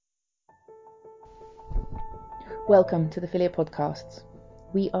Welcome to the Filia Podcasts.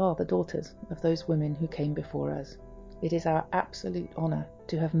 We are the daughters of those women who came before us. It is our absolute honour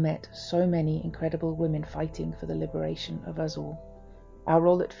to have met so many incredible women fighting for the liberation of us all. Our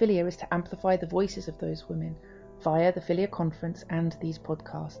role at Filia is to amplify the voices of those women via the Filia Conference and these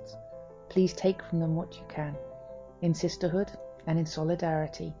podcasts. Please take from them what you can. In sisterhood and in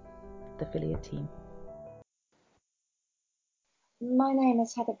solidarity, the Filia team. My name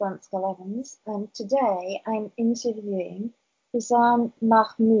is Heather Brunskill-Evans, and today I'm interviewing Houzan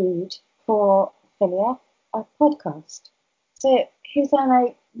Mahmoud for Filia, a podcast. So,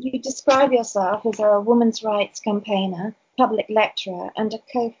 Houzan, you describe yourself as a women's rights campaigner, public lecturer, and a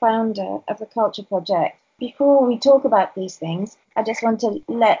co-founder of the Culture Project. Before we talk about these things, I just want to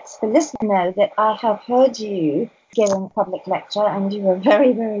let the listener know that I have heard you giving a public lecture, and you were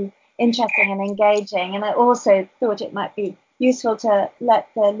very, very interesting and engaging. And I also thought it might be useful to let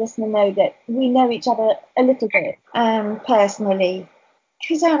the listener know that we know each other a little bit personally.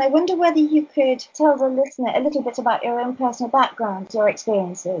 Houzan, I wonder whether you could tell the listener a little bit about your own personal background, your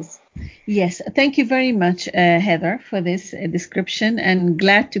experiences. Yes, thank you very much, Heather, for this description, and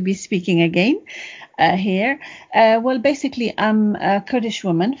glad to be speaking again here. Well, basically, I'm a Kurdish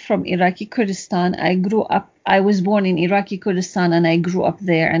woman from Iraqi Kurdistan. I was born in Iraqi Kurdistan and I grew up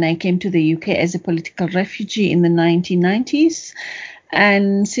there, and I came to the UK as a political refugee in the 1990s.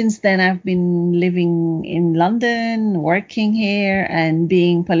 And since then, I've been living in London, working here, and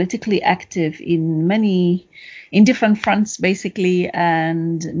being politically active in different fronts, basically.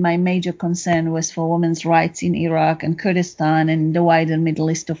 And my major concern was for women's rights in Iraq and Kurdistan and the wider Middle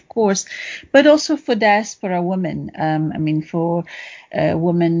East, of course, but also for diaspora women. For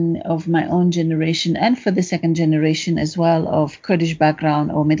women of my own generation and for the second generation as well of Kurdish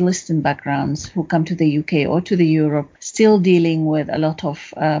background or Middle Eastern backgrounds who come to the UK or to the Europe, still dealing with a lot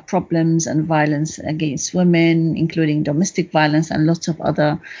of problems and violence against women, including domestic violence and lots of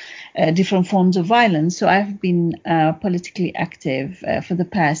other different forms of violence. So I've been politically active for the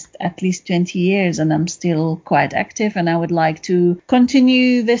past at least 20 years, and I'm still quite active, and I would like to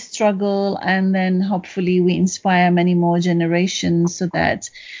continue this struggle, and then hopefully we inspire many more generations so that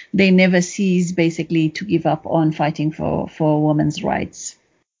they never cease basically to give up on fighting for women's rights.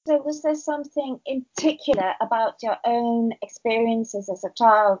 So was there something in particular about your own experiences as a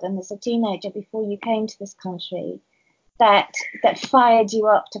child and as a teenager before you came to this country that fired you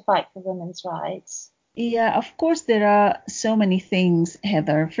up to fight for women's rights? Yeah, of course, there are so many things,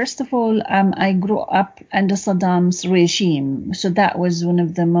 Heather. First of all, I grew up under Saddam's regime. So that was one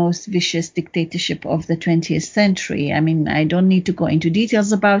of the most vicious dictatorship of the 20th century. I mean, I don't need to go into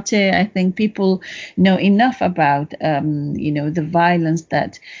details about it. I think people know enough about, the violence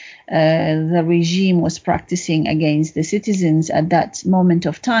that the regime was practicing against the citizens at that moment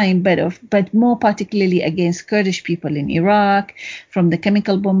of time, but more particularly against Kurdish people in Iraq, from the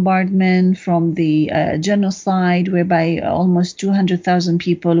chemical bombardment, from the genocide, whereby almost 200,000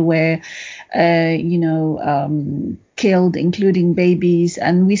 people were, killed, including babies.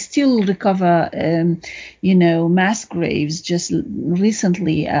 And we still recover, mass graves. Just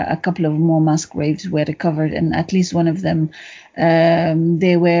recently, a couple of more mass graves were recovered, and at least one of them,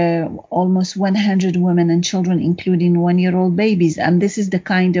 there were almost 100 women and children, including 1-year-old babies. And this is the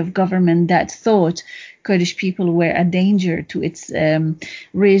kind of government that thought Kurdish people were a danger to its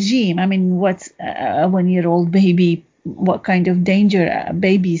regime. I mean, what's a 1-year-old baby? What kind of danger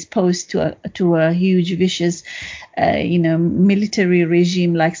babies pose to a huge, vicious, military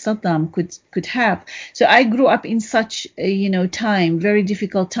regime like Saddam could have. So I grew up in such, time, very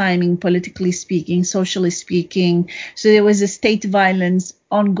difficult timing, politically speaking, socially speaking. So there was a state violence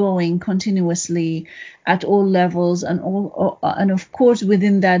ongoing continuously at all levels, and of course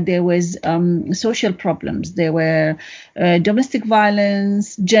within that there was social problems. There were domestic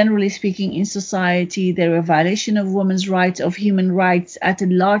violence, generally speaking, in society. There were violation of women's rights, of human rights at a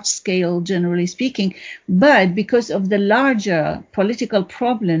large scale, generally speaking. But because of the larger political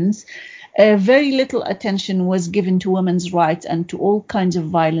problems, very little attention was given to women's rights and to all kinds of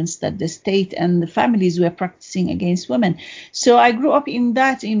violence that the state and the families were practicing against women. So I grew up in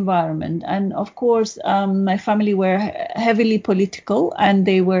that environment. And of course, my family were heavily political, and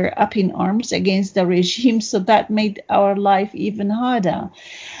they were up in arms against the regime. So that made our life even harder.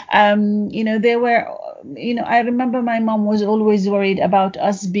 I remember my mom was always worried about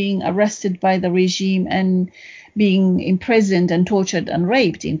us being arrested by the regime and being imprisoned and tortured and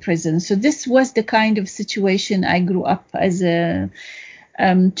raped in prison. So this was the kind of situation I grew up as a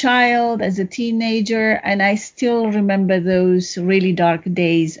child, as a teenager, and I still remember those really dark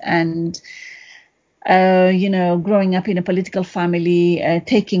days. And growing up in a political family,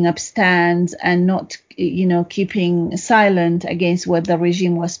 taking up stands and not keeping silent against what the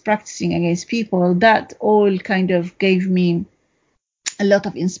regime was practicing against people, that all kind of gave me a lot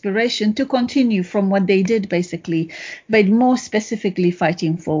of inspiration to continue from what they did, basically, but more specifically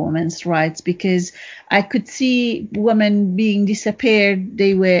fighting for women's rights, because I could see women being disappeared.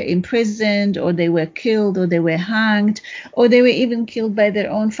 They were imprisoned, or they were killed, or they were hanged, or they were even killed by their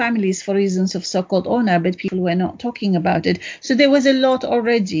own families for reasons of so-called honor, but people were not talking about it. So there was a lot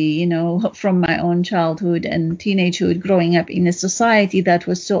already, from my own childhood and teenagehood, growing up in a society that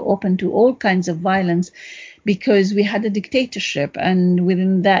was so open to all kinds of violence, because we had a dictatorship, and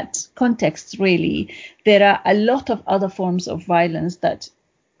within that context, really, there are a lot of other forms of violence that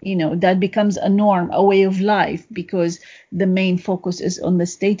that becomes a norm, a way of life, because the main focus is on the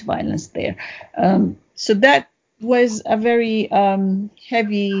state violence there. So that was a very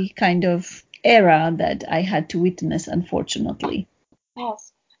heavy kind of era that I had to witness, unfortunately.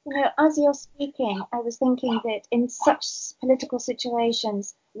 Yes. As you're speaking, I was thinking that in such political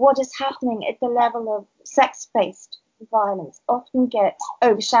situations, what is happening at the level of sex-based violence often gets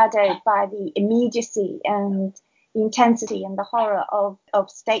overshadowed by the immediacy and the intensity and the horror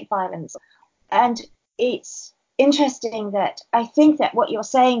of state violence. And it's interesting that I think that what you're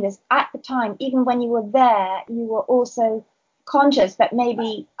saying is, at the time, even when you were there, you were also conscious that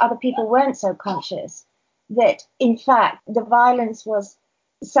maybe other people weren't so conscious, that in fact the violence was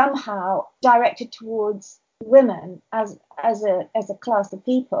somehow directed towards women as a class of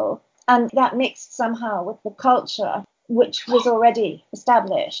people, and that mixed somehow with the culture which was already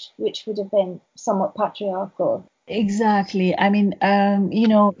established, which would have been somewhat patriarchal. Exactly. I mean,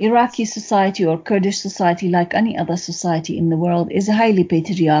 Iraqi society or Kurdish society, like any other society in the world, is highly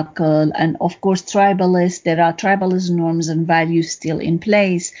patriarchal and, of course, tribalist. There are tribalist norms and values still in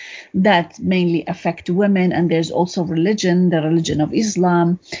place that mainly affect women. And there's also religion, the religion of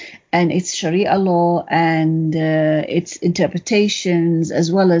Islam, and its Sharia law and its interpretations,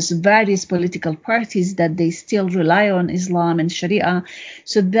 as well as various political parties that they still rely on Islam and Sharia.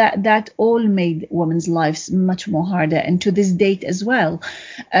 So that all made women's lives much more harder, and to this date as well.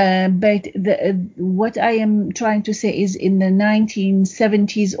 But what I am trying to say is, in the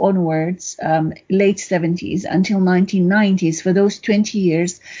 1970s onwards, late 70s until 1990s, for those 20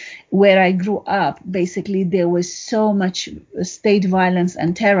 years, where I grew up, basically there was so much state violence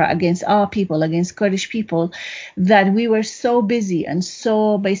and terror against our people, against Kurdish people, that we were so busy and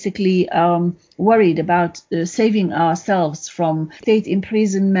so basically worried about saving ourselves from state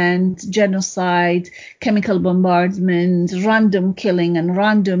imprisonment, genocide, chemical bombardment, random killing and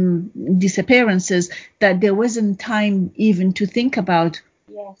random disappearances, that there wasn't time even to think about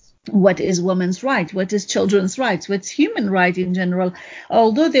what is women's rights, what is children's rights, what's human right in general.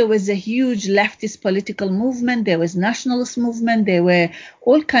 Although there was a huge leftist political movement, there was nationalist movement, there were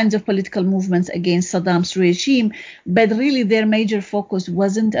all kinds of political movements against Saddam's regime, but really their major focus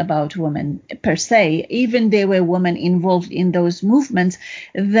wasn't about women per se. Even there were women involved in those movements.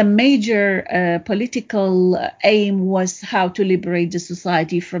 The major political aim was how to liberate the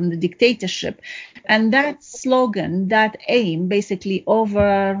society from the dictatorship. And that slogan, that aim, basically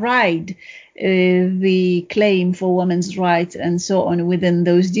override the claim for women's rights and so on within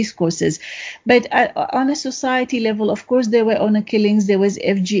those discourses. But on a society level, of course, there were honor killings, there was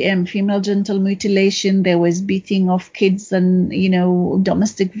FGM, female genital mutilation, there was beating of kids and,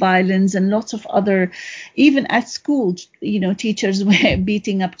 domestic violence and lots of other, even at school, teachers were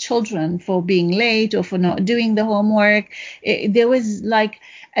beating up children for being late or for not doing the homework. There was, like,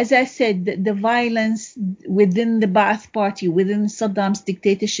 as I said, the violence within the Ba'ath Party, within Saddam's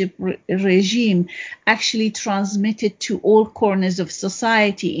dictatorship regime, actually transmitted to all corners of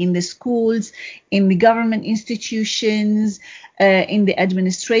society, in the schools, in the government institutions, in the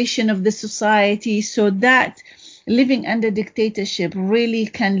administration of the society. So that living under dictatorship really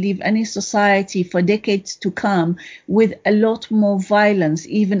can leave any society for decades to come with a lot more violence,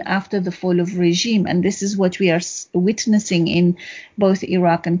 even after the fall of regime. And this is what we are witnessing in both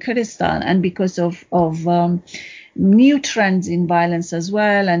Iraq and Kurdistan. And because of new trends in violence as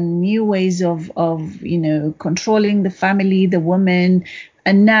well, and new ways of controlling the family, the woman.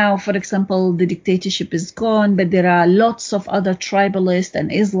 And now, for example, the dictatorship is gone, but there are lots of other tribalist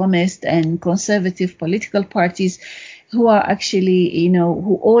and Islamist and conservative political parties who are actually,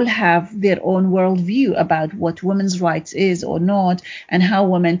 who all have their own worldview about what women's rights is or not, and how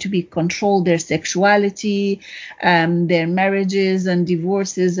women to be controlled, their sexuality, their marriages and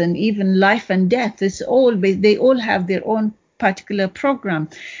divorces, and even life and death. They all have their own particular program.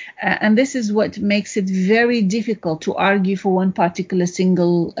 And this is what makes it very difficult to argue for one particular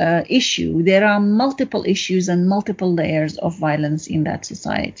single issue. There are multiple issues and multiple layers of violence in that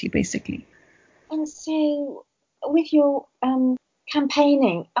society, basically. And so, with your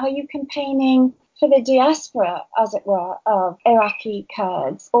campaigning, are you campaigning for the diaspora, as it were, of Iraqi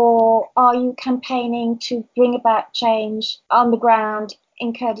Kurds, or are you campaigning to bring about change on the ground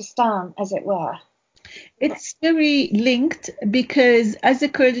in Kurdistan, as it were? It's very linked because as a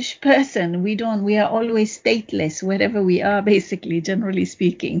Kurdish person, we are always stateless wherever we are, basically, generally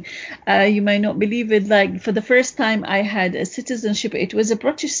speaking. You might not believe it. Like for the first time I had a citizenship, it was a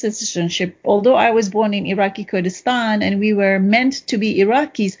British citizenship, although I was born in Iraqi Kurdistan and we were meant to be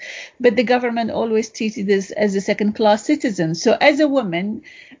Iraqis, but the government always treated us as a second class citizen. So as a woman,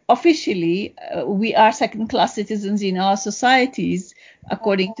 officially, we are second class citizens in our societies,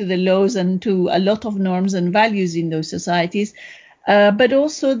 according to the laws and to a lot of norms and values in those societies. But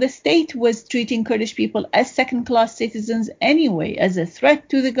also the state was treating Kurdish people as second-class citizens anyway, as a threat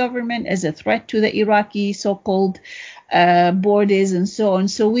to the government, as a threat to the Iraqi so-called borders and so on.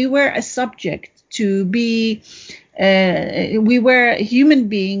 So we were a subject to be, we were human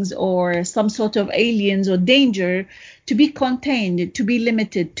beings or some sort of aliens or danger to be contained, to be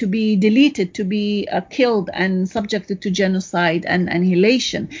limited, to be deleted, to be killed and subjected to genocide and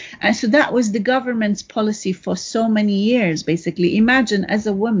annihilation. And so that was the government's policy for so many years, basically. Imagine as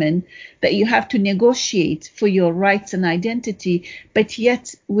a woman that you have to negotiate for your rights and identity, but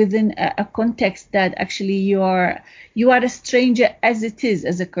yet within a context that actually you are a stranger as it is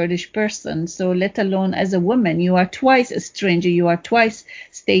as a Kurdish person. So let alone as a woman, you are twice a stranger, you are twice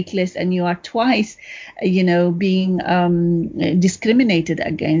stateless, and you are twice, being discriminated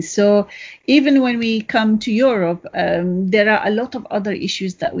against. So even when we come to Europe, there are a lot of other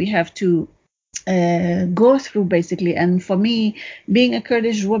issues that we have to go through, basically. And for me, being a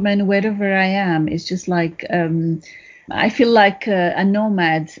Kurdish woman, wherever I am, it's just like I feel like a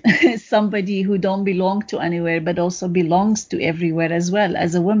nomad, somebody who don't belong to anywhere, but also belongs to everywhere as well.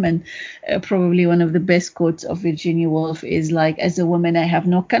 As a woman, probably one of the best quotes of Virginia Woolf is like, as a woman, I have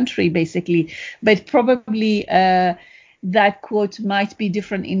no country, basically. But probably that quote might be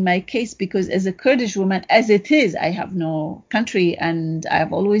different in my case, because as a Kurdish woman, as it is, I have no country, and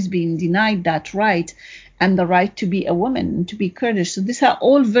I've always been denied that right and the right to be a woman, to be Kurdish. So these are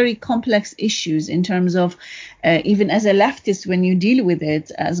all very complex issues in terms of even as a leftist, when you deal with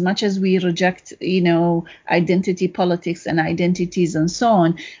it, as much as we reject, identity politics and identities and so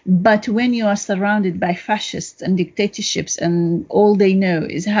on. But when you are surrounded by fascists and dictatorships and all they know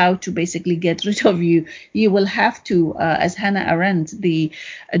is how to basically get rid of you, you will have to, as Hannah Arendt, the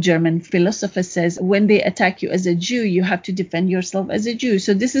German philosopher, says, when they attack you as a Jew, you have to defend yourself as a Jew.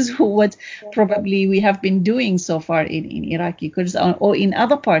 So this is what probably we have been doing so far in Iraqi Kurdistan, or in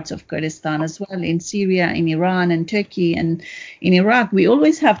other parts of Kurdistan as well, in Syria, in Iran, and Turkey, and in Iraq. We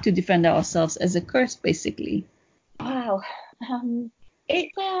always have to defend ourselves as a Kurd, basically. Wow. Is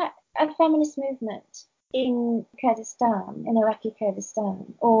there a feminist movement in Kurdistan, in Iraqi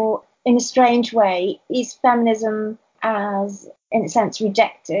Kurdistan, or in a strange way, is feminism as, in a sense,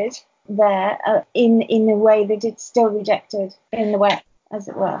 rejected there in a way that it's still rejected in the West, as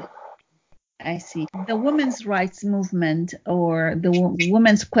it were? I see. The women's rights movement, or the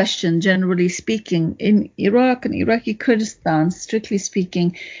women's question, generally speaking, in Iraq and Iraqi Kurdistan, strictly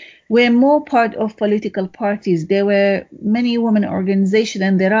speaking, were more part of political parties. There were many women organizations,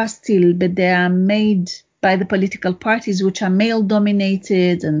 and there are still, but they are made by the political parties, which are male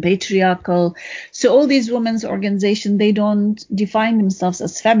dominated and patriarchal. So all these women's organizations, they don't define themselves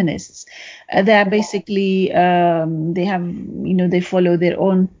as feminists. They are basically, they have, they follow their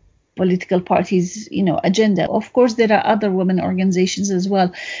own political parties, agenda. Of course, there are other women organizations as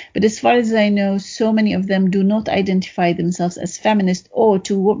well, but as far as I know, so many of them do not identify themselves as feminist or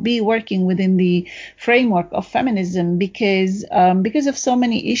to be working within the framework of feminism because of so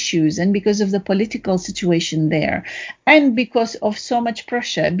many issues, and because of the political situation there, and because of so much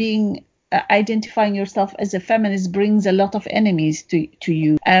pressure. Being identifying yourself as a feminist brings a lot of enemies to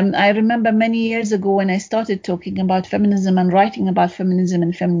you. I remember many years ago when I started talking about feminism and writing about feminism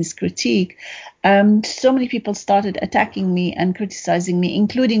and feminist critique, so many people started attacking me and criticizing me,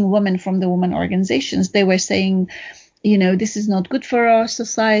 including women from the women organizations. They were saying, this is not good for our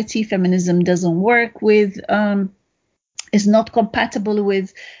society. Feminism doesn't work with is not compatible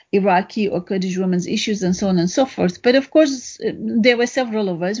with Iraqi or Kurdish women's issues, and so on and so forth. But of course, there were several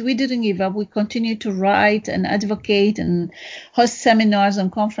of us. We didn't give up. We continued to write and advocate and host seminars and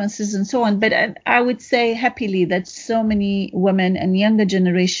conferences and so on. But I would say happily that so many women and younger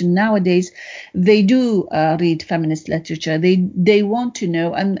generation nowadays, they do read feminist literature. They want to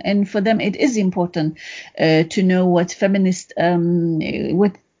know, and for them it is important to know what feminist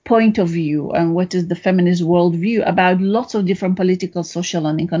what point of view and what is the feminist worldview about lots of different political, social,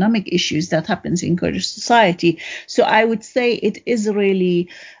 and economic issues that happens in Kurdish society. So I would say it is really,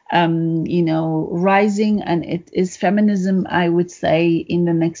 rising, and it is feminism, I would say, in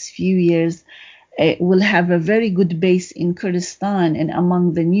the next few years will have a very good base in Kurdistan and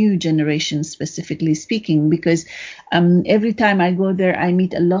among the new generation, specifically speaking, because every time I go there, I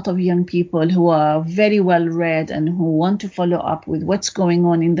meet a lot of young people who are very well read and who want to follow up with what's going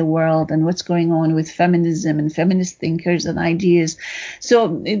on in the world and what's going on with feminism and feminist thinkers and ideas.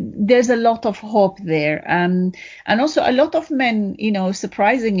 So there's a lot of hope there. And also a lot of men,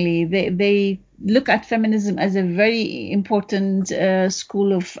 surprisingly, they look at feminism as a very important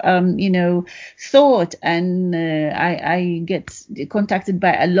school of, thought. And I get contacted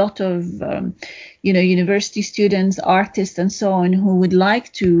by a lot of, university students, artists, and so on, who would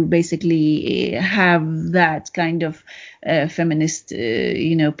like to basically have that kind of feminist,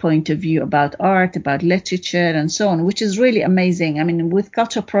 point of view about art, about literature, and so on, which is really amazing. I mean, with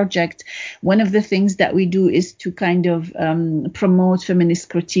Culture Project, one of the things that we do is to kind of promote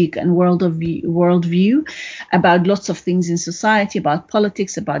feminist critique and worldview about lots of things in society, about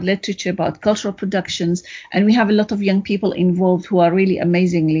politics, about literature, about cultural productions. And we have a lot of young people involved who are really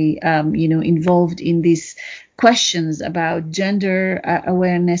amazingly, involved in these questions about gender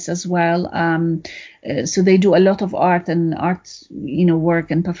awareness as well. So they do a lot of art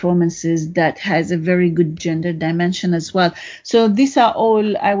work and performances that has a very good gender dimension as well. So these are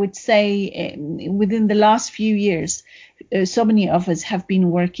all, I would say, within the last few years, so many of us have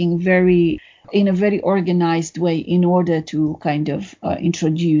been working in a very organized way in order to kind of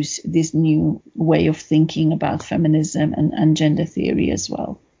introduce this new way of thinking about feminism and gender theory as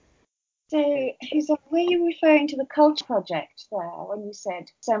well. So, Houzan, were you referring to the Culture Project there when you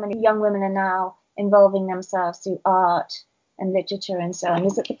said so many young women are now involving themselves through art and literature and so on?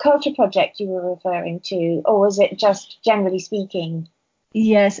 Is it the Culture Project you were referring to, or was it just generally speaking?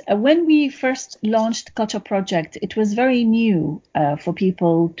 Yes, when we first launched Culture Project, it was very new for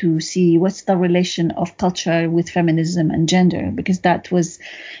people to see what's the relation of culture with feminism and gender, because that was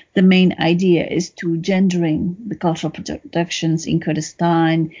the main idea, is to gendering the cultural productions in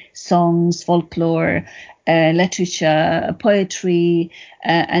Kurdistan, songs, folklore, literature, poetry,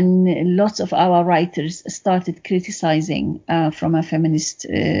 and lots of our writers started criticizing from a feminist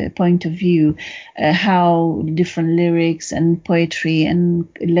point of view how different lyrics and poetry and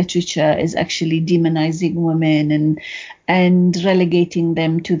literature is actually demonizing women and relegating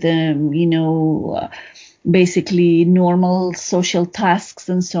them to the basically normal social tasks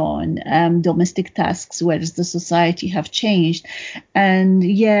and so on, domestic tasks, whereas the society have changed. And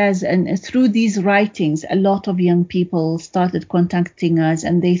yes, and through these writings, a lot of young people started contacting us,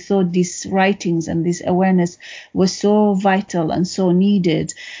 and they thought these writings and this awareness was so vital and so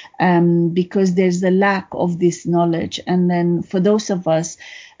needed, because there's a lack of this knowledge. And then for those of us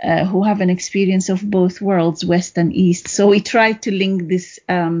who have an experience of both worlds, West and East, so we tried to link this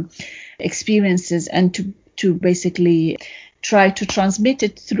experiences and to basically try to transmit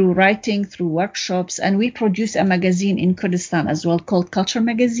it through writing, through workshops. And we produce a magazine in Kurdistan as well called Culture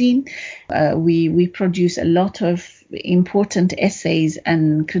Magazine. We produce a lot of important essays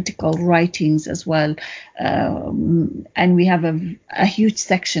and critical writings as well. And we have a huge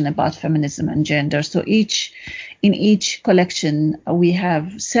section about feminism and gender. So in each collection, we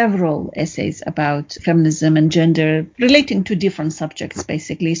have several essays about feminism and gender relating to different subjects,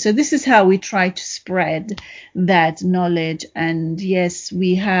 basically. So this is how we try to spread that knowledge. And yes,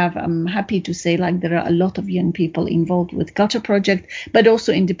 we have, I'm happy to say, like, there are a lot of young people involved with Culture Project, but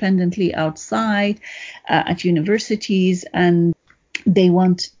also independently outside at universities, and they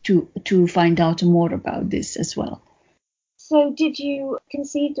want to find out more about this as well. So did you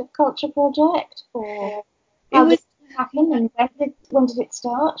conceive the Culture Project, or how did it happen, and when did it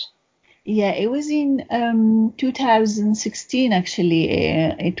start? Yeah, it was in 2016, actually.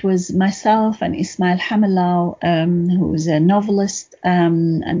 It was myself and Ismail Hamilau, who's a novelist,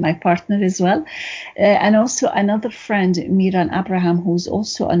 and my partner as well. And also another friend, Miran Abraham, who's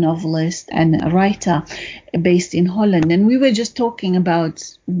also a novelist and a writer based in Holland. And we were just talking about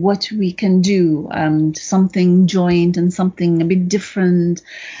what we can do, something joint and something a bit different.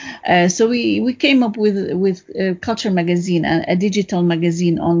 So we came up with Culture Magazine, a digital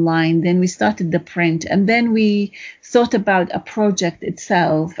magazine online. Then we started the print, and then we thought about a project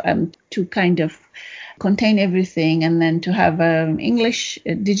itself to kind of contain everything, and then to have an English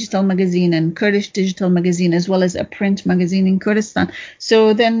digital magazine and Kurdish digital magazine, as well as a print magazine in Kurdistan.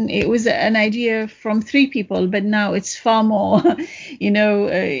 So then it was an idea from 3 people, but now it's far more.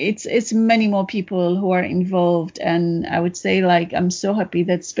 It's many more people who are involved, and I would say, like, I'm so happy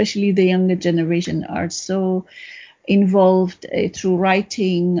that especially the younger generation are so involved through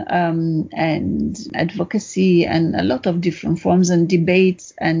writing and advocacy and a lot of different forms and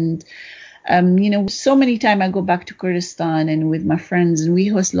debates. And so many times I go back to Kurdistan and with my friends, and we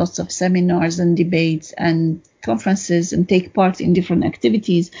host lots of seminars and debates and conferences and take part in different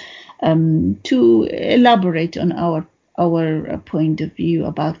activities to elaborate on our point of view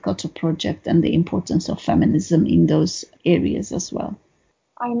about Culture Project and the importance of feminism in those areas as well.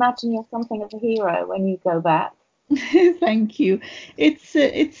 I imagine you're something of a hero when you go back. Thank you. It's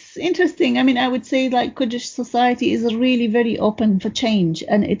interesting. I mean, I would say, like, Kurdish society is really very open for change,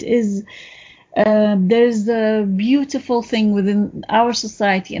 and it is. There's a beautiful thing within our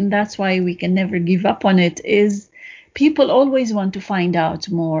society, and that's why we can never give up on it. Is people always want to find out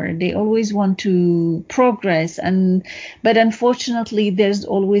more. They always want to progress, but unfortunately, there's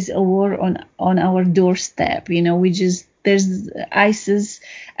always a war on our doorstep. There's ISIS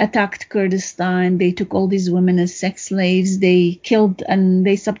attacked Kurdistan. They took all these women as sex slaves. They killed and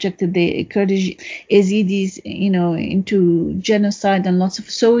they subjected the Kurdish Yazidis, into genocide and lots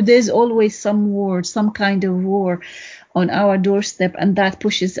of. So there's always some war, some kind of war on our doorstep, and that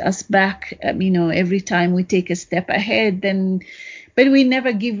pushes us back. Every time we take a step ahead, but we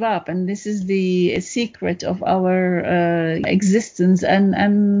never give up, and this is the secret of our existence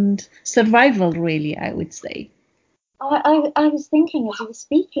and survival, really, I would say. I was thinking as you were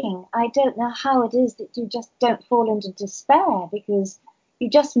speaking, I don't know how it is that you just don't fall into despair, because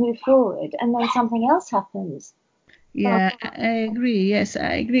you just move forward and then something else happens. Yeah, I agree. Yes,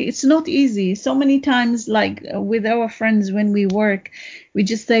 I agree. It's not easy. So many times, like with our friends, when we work, we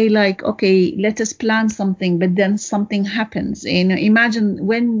just say, like, okay, let us plan something, but then something happens. Imagine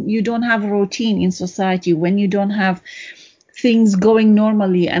when you don't have a routine in society, when you don't have things going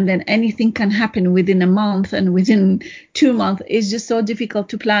normally, and then anything can happen within a month and within 2 months. It's just so difficult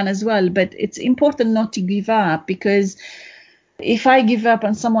to plan as well. But it's important not to give up, because if I give up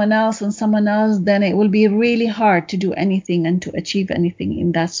on someone else, then it will be really hard to do anything and to achieve anything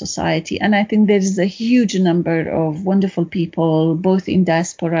in that society. And I think there is a huge number of wonderful people, both in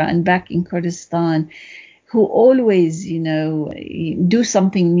diaspora and back in Kurdistan, who always, do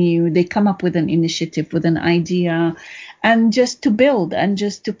something new. They come up with an initiative, with an idea, and just to build and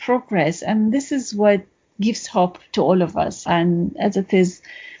just to progress. And this is what gives hope to all of us. And as it is,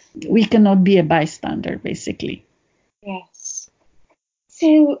 we cannot be a bystander, basically. Yes.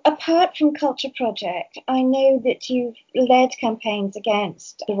 So apart from Culture Project, I know that you've led campaigns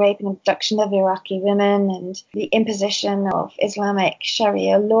against the rape and abduction of Iraqi women and the imposition of Islamic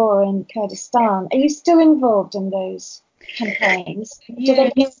Sharia law in Kurdistan. Are you still involved in those campaigns? Do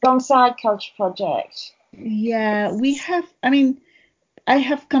they be alongside Culture Project? Yeah, we have. I mean, I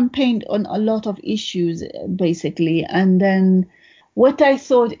have campaigned on a lot of issues, basically. And then what I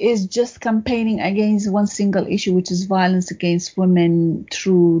thought is just campaigning against one single issue, which is violence against women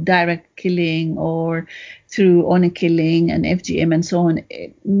through direct killing or through honor killing and FGM and so on,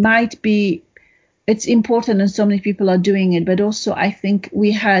 it might be. It's important and so many people are doing it, but also I think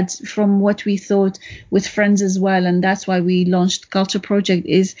we had, from what we thought with friends as well, and that's why we launched Culture Project,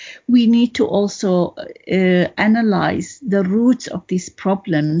 is we need to also analyze the roots of these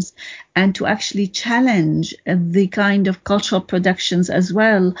problems and to actually challenge the kind of cultural productions as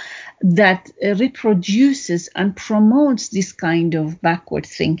well that reproduces and promotes this kind of backward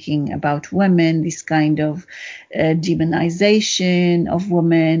thinking about women, this kind of demonization of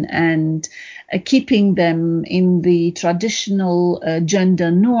women, and keeping them in the traditional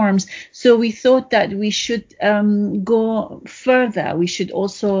gender norms. So we thought that we should go further. We should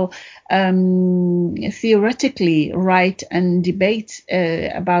also theoretically write and debate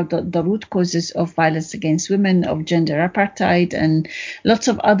about the root causes of violence against women, of gender apartheid, and lots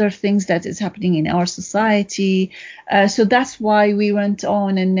of other things that is happening in our society. So that's why we went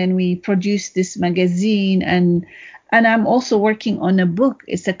on, and then we produced this magazine. And I'm also working on a book.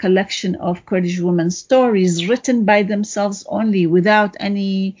 It's a collection of Kurdish women's stories written by themselves only, without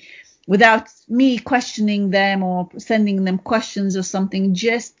me questioning them or sending them questions or something,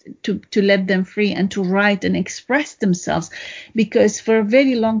 just to let them free and to write and express themselves. Because for a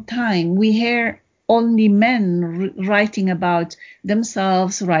very long time, we hear only men writing about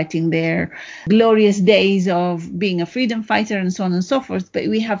themselves, writing their glorious days of being a freedom fighter and so on and so forth. But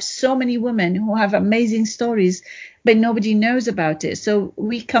we have so many women who have amazing stories, but nobody knows about it. So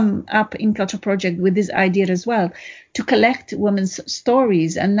we come up in Culture Project with this idea as well, to collect women's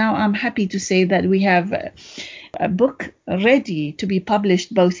stories. And now I'm happy to say that we have a book ready to be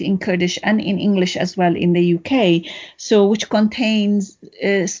published both in Kurdish and in English as well in the UK, so which contains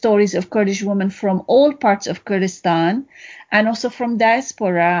stories of Kurdish women from all parts of Kurdistan and also from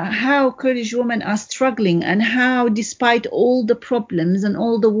diaspora, how Kurdish women are struggling and how, despite all the problems and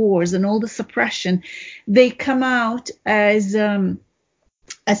all the wars and all the suppression, they come out as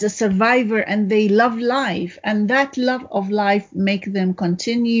a survivor, and they love life, and that love of life make them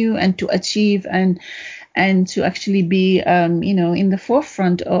continue and to achieve and to actually be in the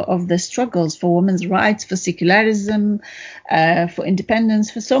forefront of the struggles for women's rights, for secularism, for independence,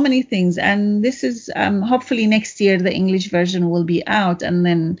 for so many things. And this is hopefully next year the English version will be out, and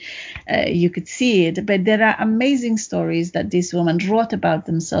then you could see it. But there are amazing stories that these women wrote about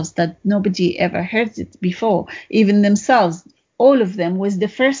themselves that nobody ever heard it before, even themselves. All of them was the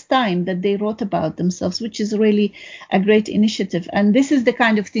first time that they wrote about themselves, which is really a great initiative. And this is the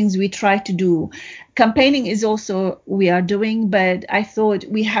kind of things we try to do. Campaigning is also we are doing, but I thought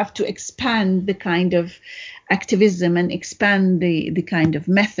we have to expand the kind of activism and expand the kind of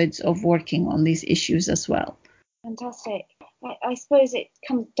methods of working on these issues as well. Fantastic. I suppose it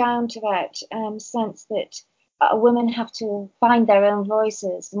comes down to that sense that women have to find their own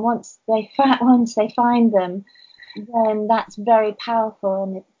voices, and once they find them, then that's very powerful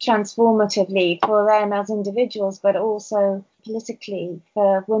and transformatively for them as individuals, but also politically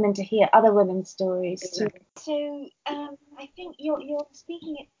for women to hear other women's stories too. So I think you're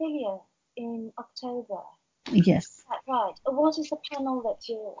speaking at Filia in October. Yes. Is that right? What is the panel that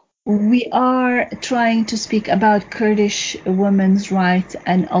you're... We are trying to speak about Kurdish women's rights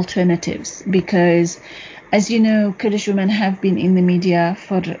and alternatives, because, as you know, Kurdish women have been in the media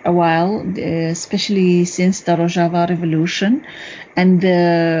for a while, especially since the Rojava revolution and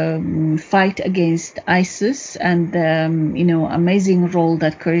the fight against ISIS, and the amazing role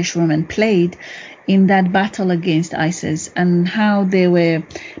that Kurdish women played in that battle against ISIS, and how they were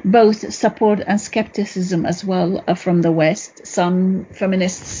both support and skepticism as well from the West. Some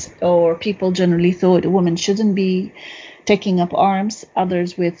feminists or people generally thought women shouldn't be taking up arms.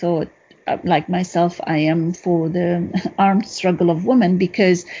 Others were thought, like myself, I am for the armed struggle of women,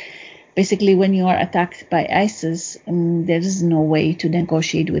 because basically when you are attacked by ISIS, there is no way to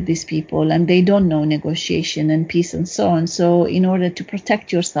negotiate with these people, and they don't know negotiation and peace and so on. So in order to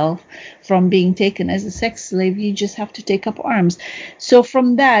protect yourself from being taken as a sex slave, you just have to take up arms. So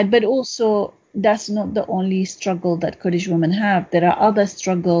from that, but also that's not the only struggle that Kurdish women have. There are other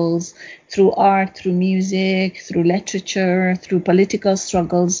struggles through art, through music, through literature, through political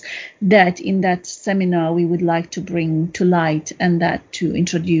struggles that in that seminar we would like to bring to light, and that to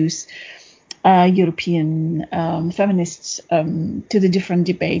introduce European feminists to the different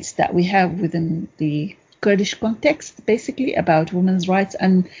debates that we have within the Kurdish context, basically about women's rights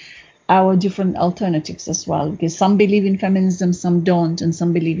and our different alternatives as well, because some believe in feminism, some don't, and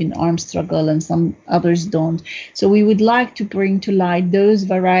some believe in armed struggle and some others don't. So we would like to bring to light those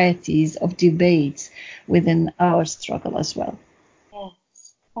varieties of debates within our struggle as well.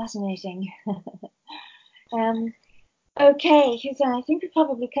 Yes, fascinating. Okay, Houzan, I think we've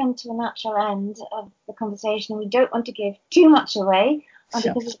probably come to a natural end of the conversation. We don't want to give too much away,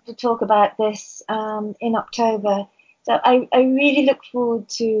 Sure. because we'll talk about this in October. So I really look forward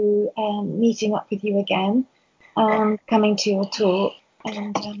to meeting up with you again, coming to your talk,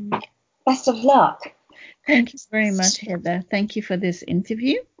 and best of luck. Thank you very much, Heather. Thank you for this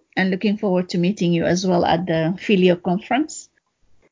interview, and looking forward to meeting you as well at the Filio conference.